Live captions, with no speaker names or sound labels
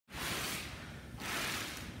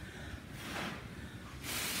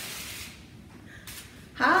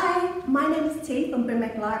name is T from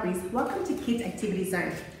Brimback Libraries. Welcome to Kids Activity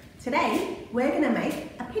Zone. Today, we're going to make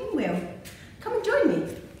a pinwheel. Come and join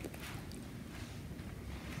me.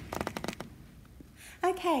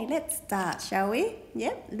 Okay, let's start, shall we?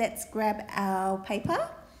 Yep, let's grab our paper.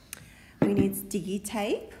 We need sticky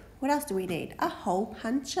tape. What else do we need? A hole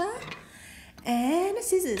puncher and a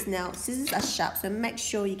scissors. Now, scissors are sharp, so make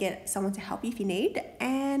sure you get someone to help you if you need,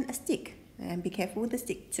 and a stick. And be careful with the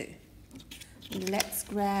stick too. Let's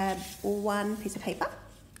grab one piece of paper,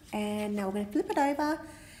 and now we're going to flip it over,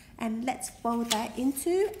 and let's fold that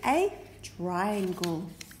into a triangle.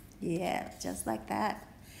 Yeah, just like that.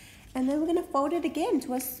 And then we're going to fold it again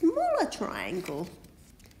to a smaller triangle.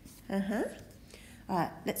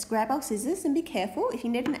 Alright, let's grab our scissors and be careful. If you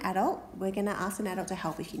need an adult, we're going to ask an adult to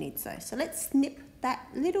help if you need so. So let's snip that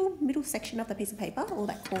little middle section of the piece of paper, or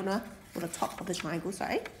that corner, or the top of the triangle,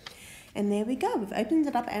 sorry. And there we go, we've opened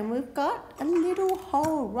it up and we've got a little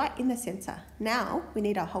hole right in the center. Now we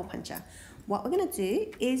need our hole puncher. What we're going to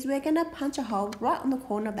do is we're going to punch a hole right on the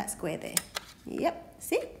corner of that square there. Yep,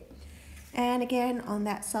 see? And again on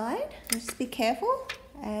that side, just be careful.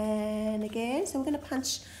 And again, so we're going to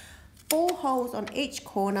punch 4 holes on each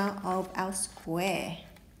corner of our square,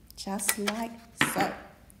 just like so.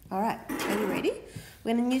 All right, are you ready?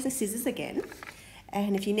 We're going to use the scissors again.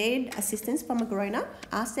 And if you need assistance from a grown-up,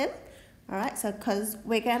 ask them. All right, so because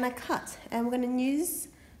we're going to cut, and we're going to use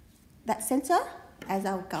that center as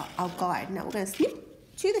our guide. Now we're going to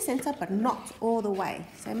snip to the center, but not all the way.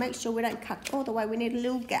 So make sure we don't cut all the way. We need a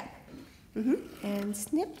little gap. And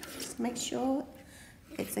snip, just make sure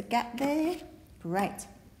it's a gap there. Great.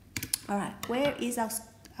 All right, where is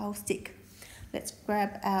our stick? Let's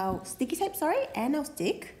grab our sticky tape, and our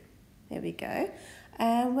stick. There we go.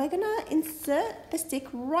 And we're going to insert the stick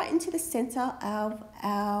right into the center of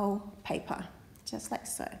our paper, just like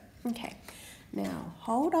so. Okay, now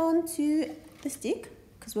hold on to the stick,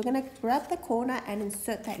 because we're going to grab the corner and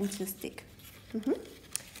insert that into the stick.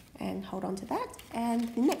 And hold on to that.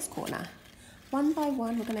 And the next corner. One by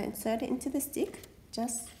one, we're going to insert it into the stick,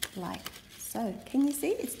 just like so. Can you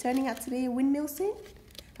see? It's turning out to be a windmill soon.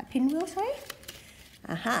 A pinwheel, sorry.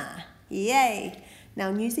 Aha! Yay! Now,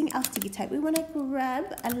 using our sticky tape, we want to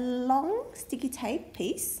grab a long sticky tape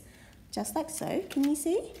piece, just like so. Can you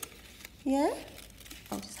see? Yeah?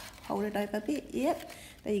 I'll just hold it over a bit. Yep.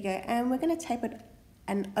 There you go. And we're going to tape it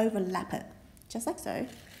and overlap it, just like so.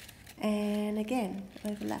 And again,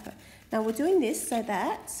 overlap it. Now, we're doing this so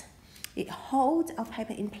that it holds our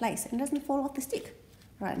paper in place and doesn't fall off the stick.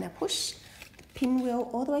 All right, now push the pinwheel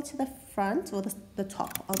all the way to the front, or the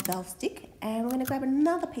top of our stick, and we're going to grab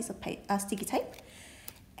another piece of sticky tape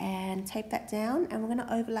and tape that down, and we're going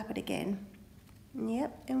to overlap it again.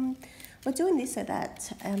 Yep, and we're doing this so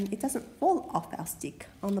that it doesn't fall off our stick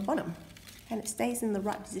on the bottom, and it stays in the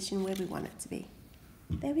right position where we want it to be.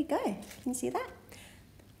 There we go. Can you see that?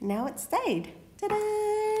 Now it's stayed. Ta-da!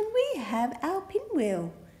 We have our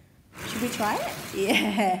pinwheel. Should we try it?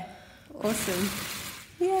 Yeah. Awesome.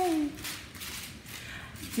 Yay.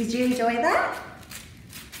 Did you enjoy that?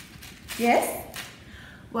 Yes?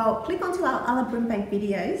 Well, click onto our other Brimbank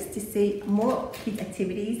videos to see more kids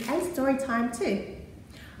activities and story time too.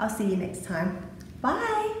 I'll see you next time.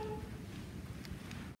 Bye.